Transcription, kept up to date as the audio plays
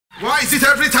Why is it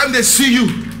every time they see you,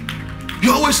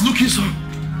 you're always looking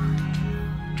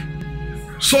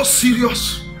so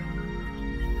serious?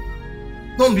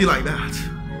 Don't be like that.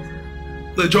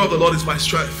 The joy of the Lord is my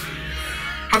strength.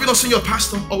 Have you not seen your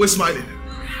pastor always smiling?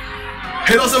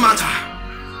 It doesn't matter.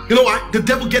 You know why? The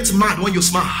devil gets mad when you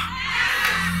smile.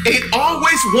 He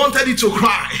always wanted you to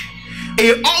cry. He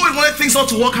always wanted things not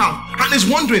to work out. And he's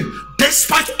wondering,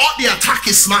 despite all the attack,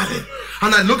 he's smiling.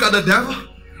 And I look at the devil.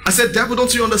 I said, devil,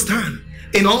 don't you understand?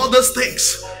 In all those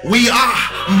things, we are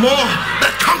more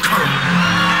than conquerors.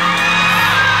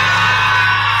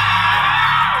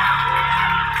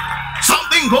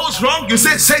 Something goes wrong, you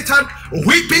say, Satan,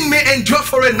 weeping may endure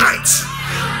for a night.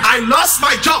 I lost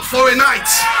my job for a night.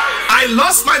 I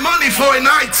lost my money for a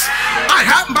night. I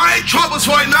have my troubles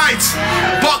for a night.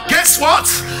 But guess what?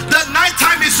 The night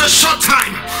time is a short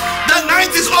time. The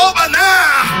night is over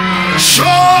now.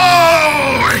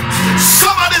 Joy.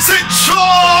 Somebody say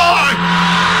joy.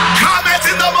 Cometh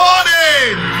in the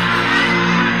morning.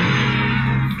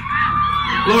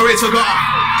 Glory to God.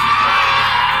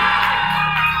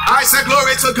 I said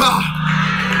glory to God.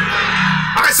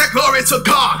 I said glory to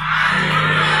God.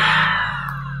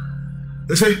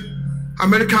 They say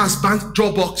America has banned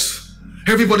Dropbox.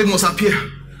 Everybody must appear.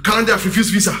 Canada have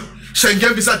refused visa.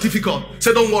 Schengen visa difficult.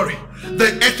 Say don't worry.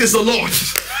 The earth is the Lord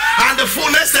and the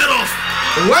fullness thereof.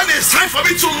 When it's time for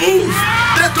me to move,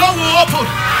 the door will open.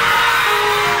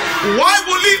 Why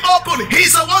will he open?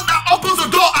 He's the one that opens the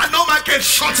door and no man can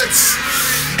shut it.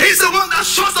 He's the one that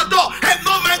shuts the door and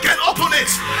no man can open it.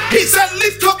 He said,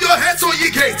 lift up your heads, O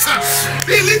ye gates.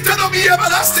 He lifted up ye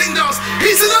everlasting doors.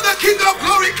 He's another King of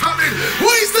glory coming. Who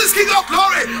is this King of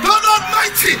glory? The Lord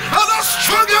mighty, the Lord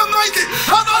strong and mighty,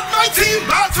 the Lord mighty in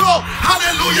battle.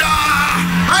 Hallelujah.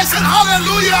 I said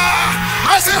hallelujah.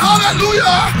 I said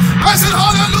hallelujah. I said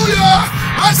hallelujah.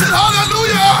 I said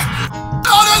hallelujah.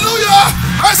 Hallelujah.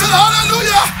 I said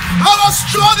hallelujah. Our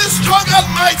strong is strong and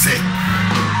mighty.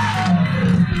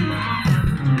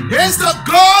 Here's the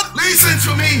God, listen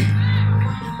to me.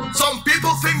 Some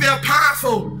people think they're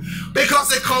powerful because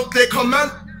they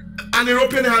command an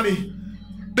European army,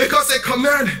 because they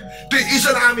command the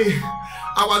Israel army.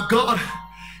 Our God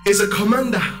is a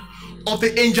commander of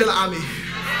the angel army.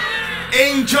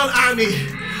 Angel army,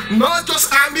 not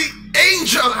just army,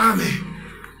 angel army.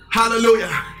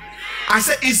 Hallelujah. I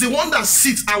said it's the one that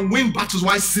sits and wins battles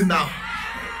while sitting down.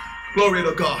 Glory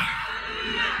to God.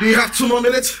 Do you have 2 more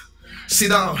minutes? Sit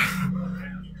down.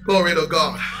 Glory to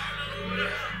God.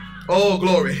 Oh,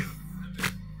 glory.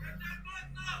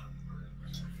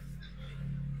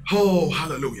 Oh,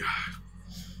 hallelujah.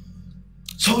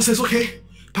 Someone says, okay,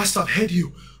 Pastor, I've heard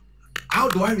you. How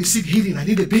do I receive healing? I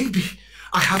need a baby.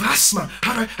 I have asthma.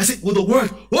 How do I said, with the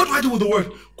word. What do I do with the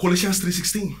word? Colossians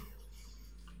 3:16.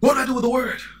 What do I do with the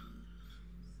word?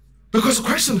 Because the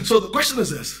question is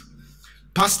this.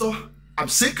 Pastor, I'm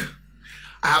sick.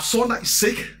 I have someone that is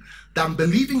sick. That I'm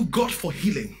believing God for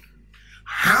healing.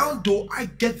 How do I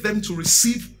get them to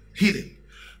receive healing?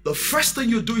 The first thing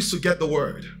you do is to get the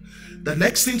word. The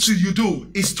next thing you do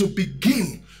is to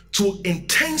begin to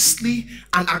intensely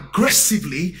and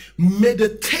aggressively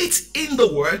meditate in the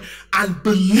word and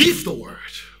believe the word.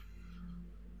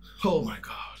 Oh my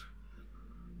God.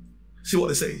 See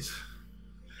what it says?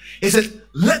 It says,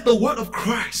 let the word of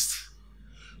Christ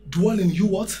dwell in you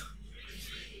what?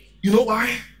 You know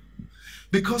why?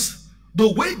 Because the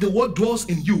way the word dwells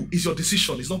in you is your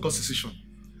decision. It's not God's decision.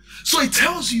 So it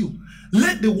tells you,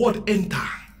 let the word enter.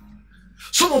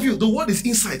 Some of you, the word is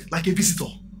inside like a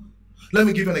visitor. Let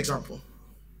me give you an example.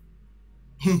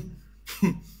 You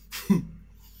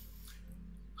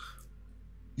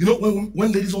know,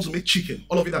 when ladies want to make chicken,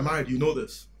 all of you that are married, you know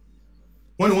this.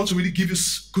 When they want to really give you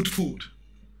good food,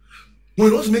 when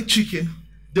they want to make chicken,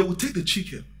 they will take the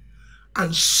chicken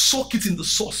and soak it in the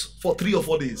sauce for 3 or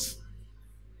 4 days.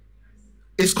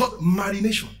 It's called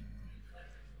marination.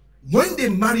 When they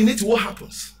marinate, what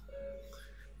happens?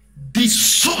 The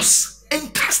sauce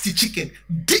enters the chicken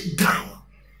deep down.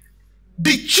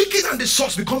 The chicken and the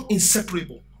sauce become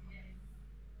inseparable.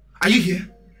 Are you here?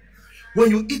 When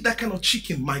you eat that kind of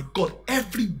chicken, my God,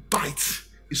 every bite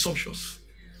is sumptuous.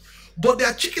 But there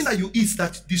are chicken that you eat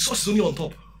that the sauce is only on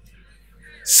top.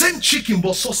 Same chicken,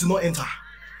 but sauce did not enter.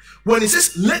 When it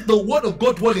says, let the word of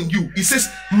God dwell in you, it says,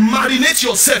 marinate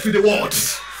yourself in the word.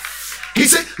 He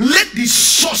said, let the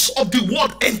source of the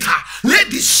word enter. Let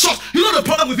the source. You know the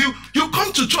problem with you? You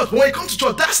come to church. When you come to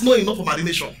church, that's not enough for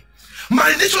marination.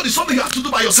 Marination is something you have to do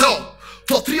by yourself.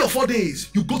 For 3 or 4 days,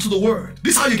 you go to the word.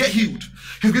 This is how you get healed.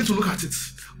 You begin to look at it.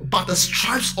 By the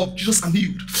stripes of Jesus I'm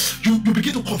healed. You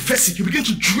begin to confess it. You begin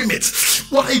to dream it.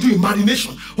 What are you doing?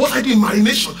 Marination. What are you doing?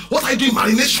 Marination. What are you doing?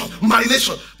 Marination.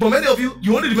 Marination. But many of you,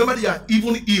 you only remember that you are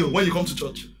even ill when you come to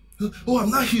church. Oh, I'm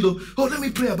not healed. Oh, let me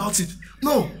pray about it.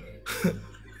 No.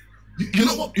 You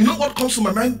know what? You know what comes to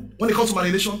my mind when it comes to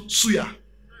marination? Suya.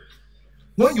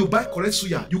 When you buy correct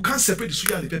suya, you can't separate the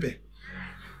suya and the pepper.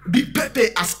 The pepper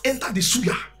has entered the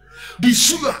suya. The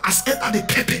suya has entered the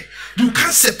pepper. You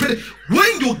can't separate it.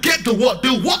 When you get the word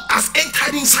has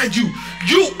entered inside you.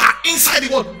 You are inside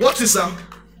the word. Watch this now.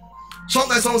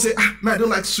 Sometimes someone say, man, I don't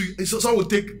like suya. So someone will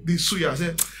take the suya and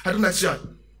say, I don't like suya,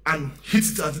 and hit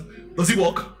it. And does it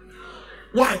work?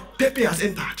 Why? Pepper has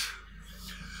entered.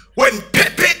 When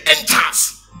pepper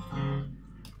enters,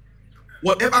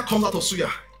 whatever comes out of suya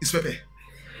is pepper.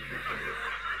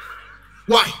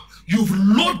 Why? You've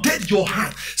loaded your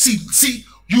heart. See,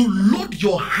 you load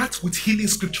your heart with healing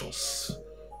scriptures.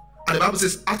 And the Bible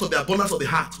says, out of the abundance of the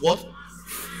heart, what?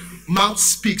 Mouth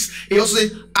speaks. It also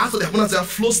says, out of the abundance there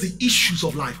flows the issues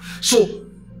of life. So,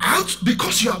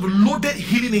 because you have loaded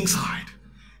healing inside,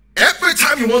 every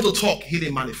time you want to talk,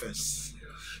 healing manifests.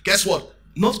 Guess what?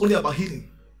 Not only about healing.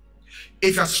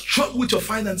 If you are struggling with your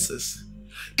finances,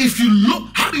 if you look,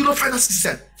 how do you know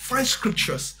finances? Find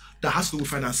scriptures that has to do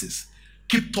with finances.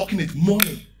 Keep talking it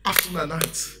morning, afternoon, and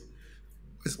night.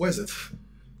 Where is it?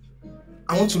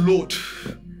 I want to load.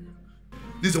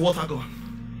 This is the water gun.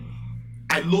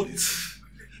 I load it.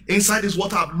 Inside this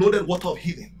water, I've loaded water of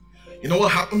healing. You know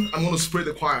what happened? I'm going to spray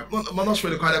the choir. I'm not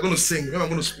spray the choir. They're going to sing. Remember, I'm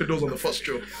going to spray those on the first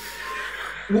show.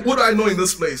 What do I know in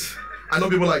this place? I know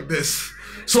people like this.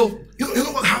 So, you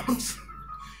know what happens?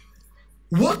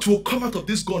 What will come out of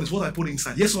this gun is what I put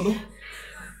inside. Yes or no?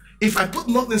 If I put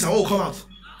nothing inside, what will come out?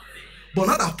 But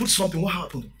now that I put something, what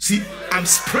happened? See, I'm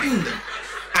spraying them.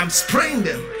 I'm spraying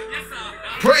them.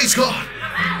 Praise God.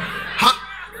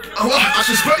 I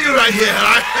should spray you right here.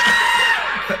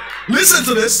 Right? Listen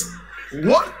to this.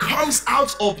 What comes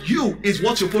out of you is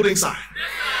what you put inside.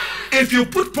 If you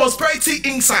put prosperity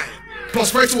inside,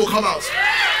 prosperity will come out.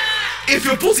 If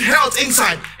you put health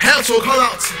inside, health will come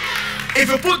out. If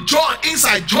you put joy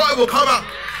inside, joy will come out.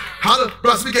 Hallelujah.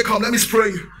 Brother Speaker, come, let me spray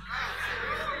you.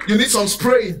 You need some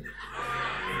spraying.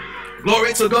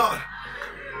 Glory to God.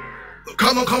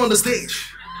 Come on the stage.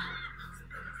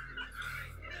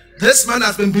 This man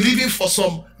has been believing for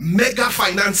some mega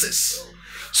finances.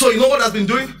 So you know what has been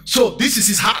doing? So this is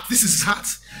his heart. This is his heart.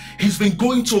 He's been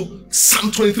going to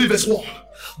Psalm 23 verse 1.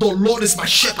 The Lord is my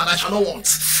shepherd, I shall not want.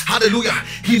 Hallelujah.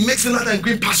 He makes me lie down in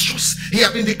green pastures. He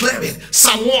has been declaring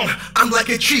Psalm 1. I'm like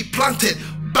a tree planted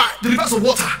by the rivers of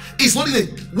water. He's not in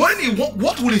it.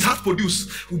 What will his heart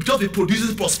produce? He will just be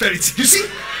producing prosperity. You see?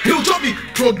 He will just be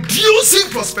producing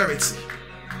prosperity.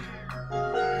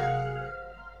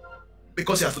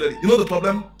 Because he has already. You know the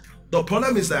problem? The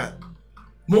problem is that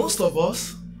most of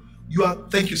us,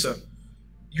 thank you, sir.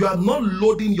 You are not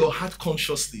loading your heart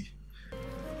consciously.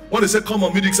 When they say come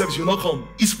on music service, you will not come.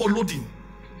 It's for loading.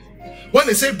 When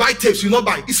they say buy tapes, you will not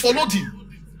buy. It's for loading.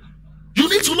 You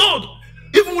need to load.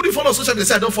 Even when you follow social media, they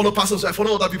say I don't follow pastors, I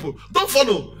follow other people. Don't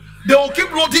follow. They will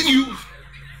keep loading you.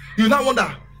 You now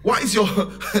wonder, why is your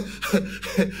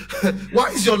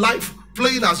life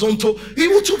playing Azonto?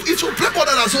 It will play more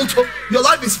than Azonto. Your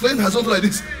life is playing Azonto like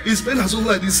this. It's playing Azonto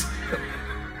like this.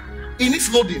 It needs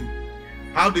loading.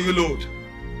 How do you load?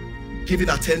 Giving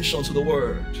attention to the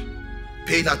word.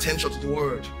 Paying attention to the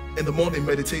word. In the morning,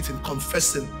 meditating,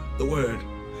 confessing the word.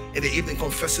 In the evening,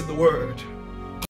 confessing the word.